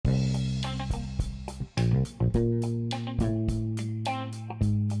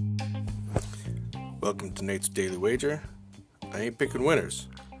Welcome to Nate's Daily Wager. I ain't picking winners,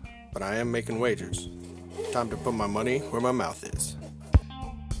 but I am making wagers. Time to put my money where my mouth is.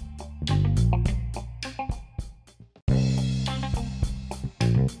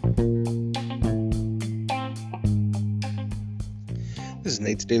 This is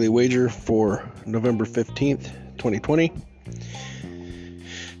Nate's Daily Wager for November 15th, 2020.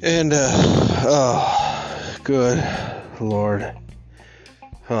 And, good Lord.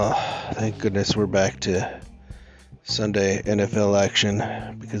 Thank goodness we're back to Sunday NFL action,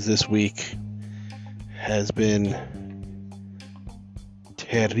 because this week has been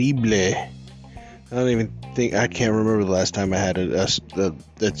terrible. I can't remember the last time I had I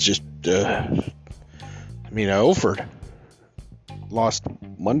offered. Lost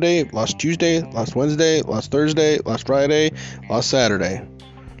Monday, lost Tuesday, lost Wednesday, lost Thursday, lost Friday, lost Saturday.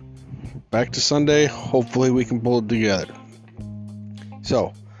 Back to Sunday. Hopefully we can pull it together.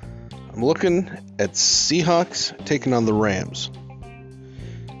 So, I'm looking at Seahawks taking on the Rams.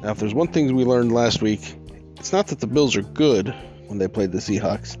 Now, if there's one thing we learned last week, it's not that the Bills are good when they played the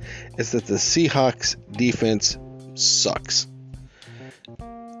Seahawks. It's that the Seahawks defense sucks.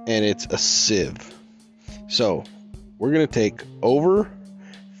 And it's a sieve. So, we're going to take over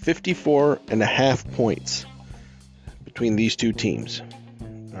 54.5 points between these two teams.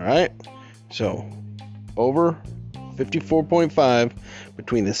 Alright? So, over 54.5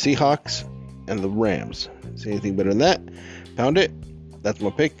 between the Seahawks and the Rams. See anything better than that? Pound it. That's my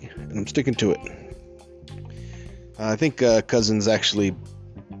pick, and I'm sticking to it. I think Cousins actually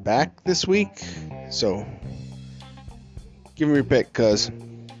back this week, so give me your pick, cuz.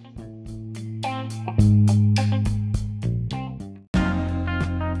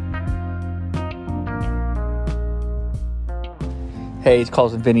 Hey, it's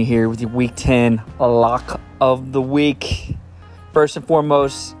Cousin Vinny here with your Week 10 lock of the week. First and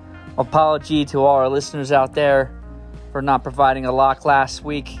foremost, apology to all our listeners out there for not providing a lock last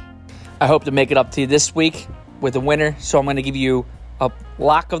week. I hope to make it up to you this week with a winner, so I'm going to give you a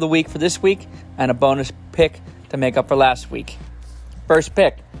lock of the week for this week and a bonus pick to make up for last week. First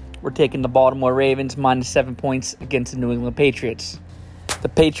pick, we're taking the Baltimore Ravens minus 7 points against the New England Patriots. The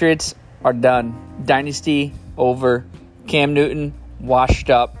Patriots are done. Dynasty over. Cam Newton washed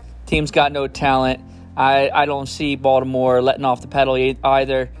up. Team's got no talent. I don't see Baltimore letting off the pedal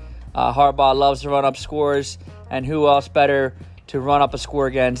either. Harbaugh loves to run up scores, and who else better to run up a score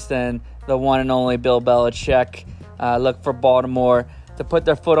against than the one and only Bill Belichick. Look for Baltimore to put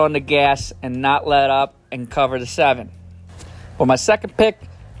their foot on the gas and not let up and cover the 7. For my second pick,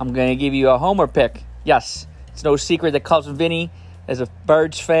 I'm going to give you a homer pick. Yes, it's no secret that Cousin Vinny is a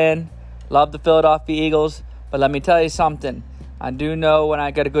Birds fan. Love the Philadelphia Eagles, but let me tell you something. I do know when I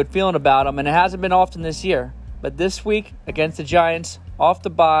get a good feeling about them, and it hasn't been often this year. But this week, against the Giants, off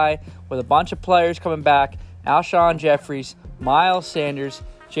the bye, with a bunch of players coming back, Alshon Jeffries, Miles Sanders,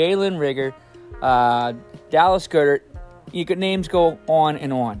 Jalen Rigger, Dallas Goedert, names go on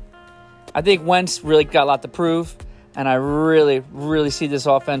and on. I think Wentz really got a lot to prove, and I really, really see this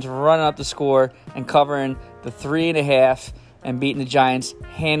offense running up the score and covering the 3.5 and beating the Giants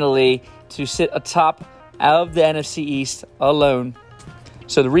handily to sit atop of the NFC East alone.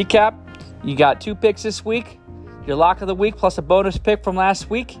 So to recap, you got 2 picks this week, your lock of the week plus a bonus pick from last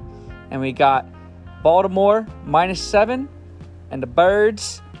week, and we got Baltimore minus 7 and the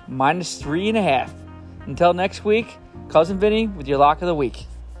Birds minus 3.5. Until next week, Cousin Vinny with your lock of the week.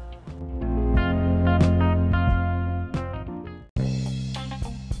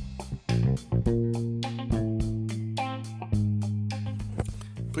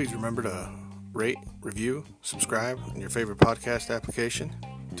 Please remember to rate, review, subscribe in your favorite podcast application.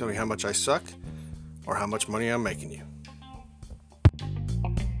 Tell me how much I suck or how much money I'm making you.